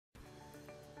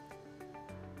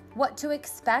What to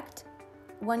expect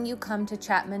when you come to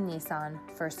Chapman Nissan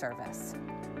for service.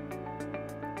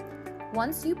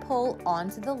 Once you pull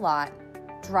onto the lot,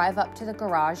 drive up to the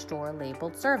garage door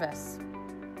labeled Service.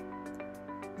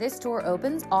 This door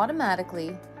opens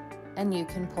automatically and you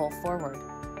can pull forward.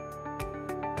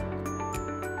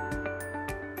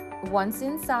 Once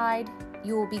inside,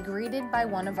 you will be greeted by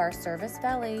one of our service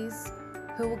valets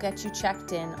who will get you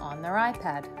checked in on their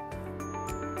iPad.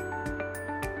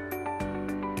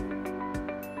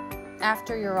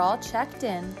 After you're all checked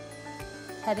in,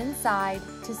 head inside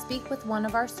to speak with one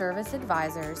of our service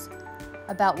advisors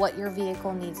about what your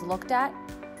vehicle needs looked at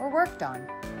or worked on.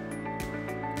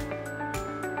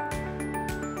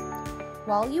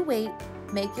 While you wait,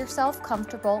 make yourself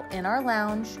comfortable in our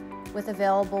lounge with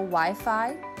available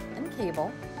Wi-Fi and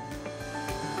cable.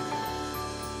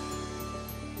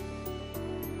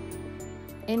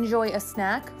 Enjoy a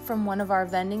snack from one of our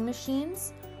vending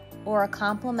machines or a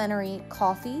complimentary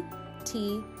coffee,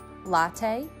 tea,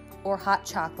 latte, or hot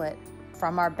chocolate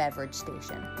from our beverage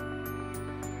station.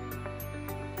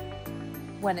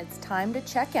 When it's time to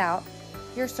check out,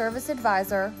 your service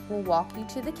advisor will walk you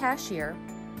to the cashier.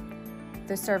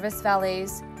 The service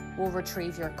valets will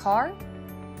retrieve your car,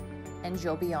 and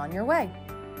you'll be on your way.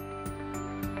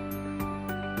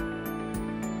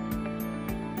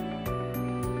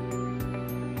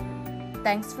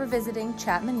 Thanks for visiting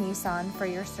Chapman Nissan for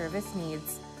your service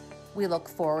needs. We look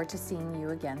forward to seeing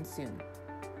you again soon.